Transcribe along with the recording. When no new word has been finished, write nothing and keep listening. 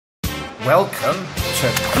Welcome to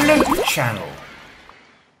Ploop Channel.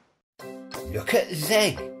 Look at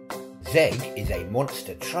Zeg. Zeg is a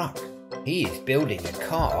monster truck. He is building a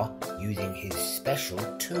car using his special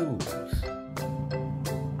tools.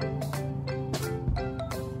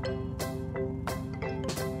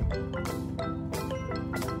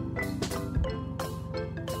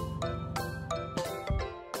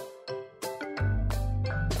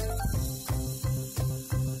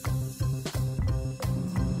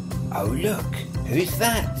 Oh look, who's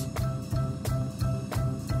that?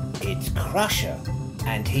 It's Crusher,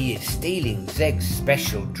 and he is stealing Zeg's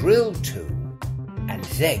special drill tool. And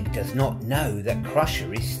Zeg does not know that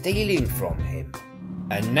Crusher is stealing from him.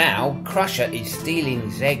 And now Crusher is stealing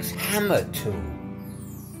Zeg's hammer tool.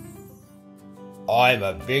 I'm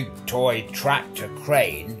a big toy tractor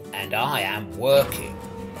crane and I am working.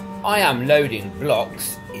 I am loading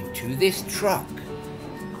blocks into this truck.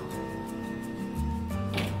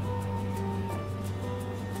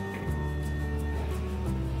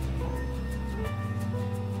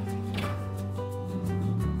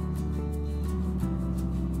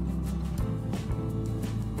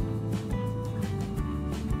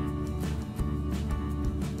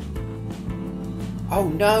 Oh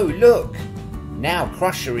no, look! Now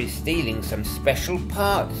Crusher is stealing some special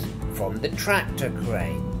parts from the tractor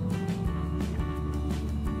crane.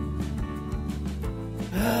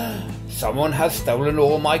 Someone has stolen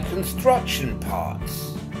all my construction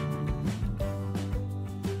parts.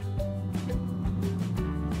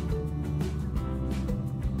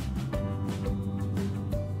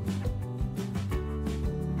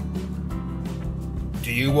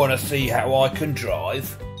 Do you want to see how I can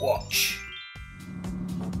drive? Watch.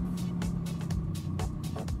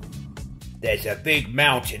 There's a big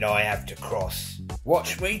mountain I have to cross.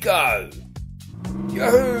 Watch me go.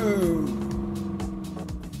 Yahoo!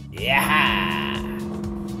 Yeah!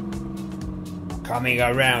 Coming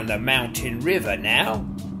around the mountain river now.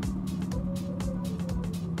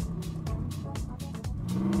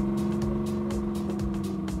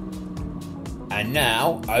 And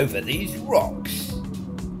now over these rocks.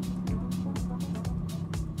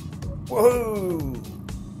 Woohoo!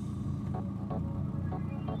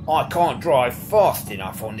 I can't drive fast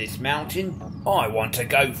enough on this mountain. I want to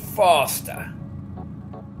go faster.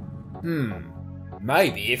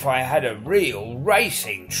 Maybe if I had a real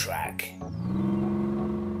racing track.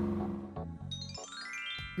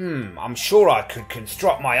 I'm sure I could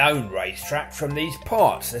construct my own racetrack from these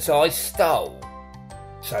parts that I stole.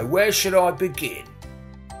 So where should I begin?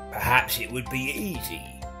 Perhaps it would be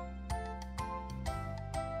easy.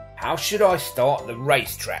 How should I start the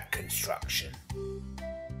racetrack construction?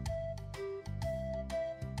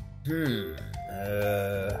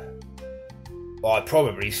 I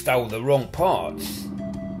probably stole the wrong parts.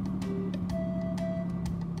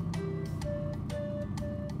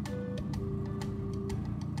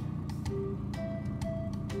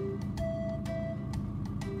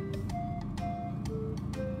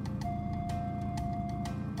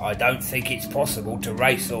 I don't think it's possible to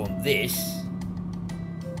race on this.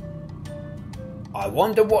 I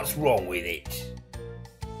wonder what's wrong with it.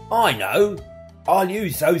 I know! I'll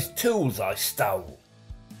use those tools I stole.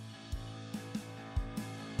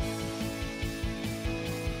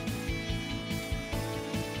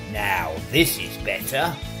 Now this is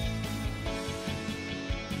better.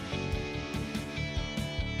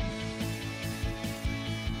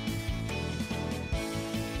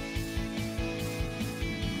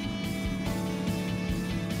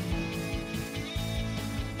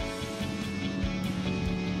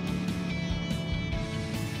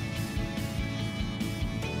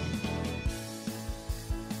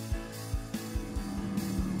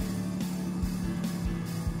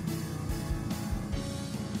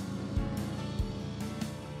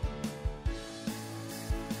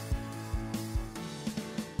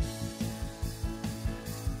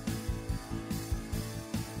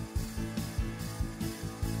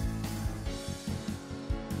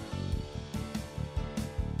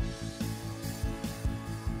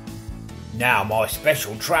 Now my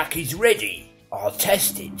special track is ready. I'll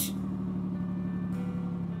test it.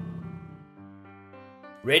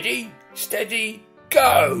 Ready, steady,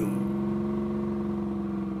 go!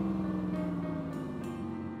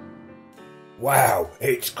 Wow,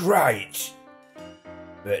 it's great!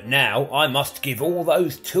 But now I must give all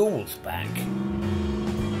those tools back.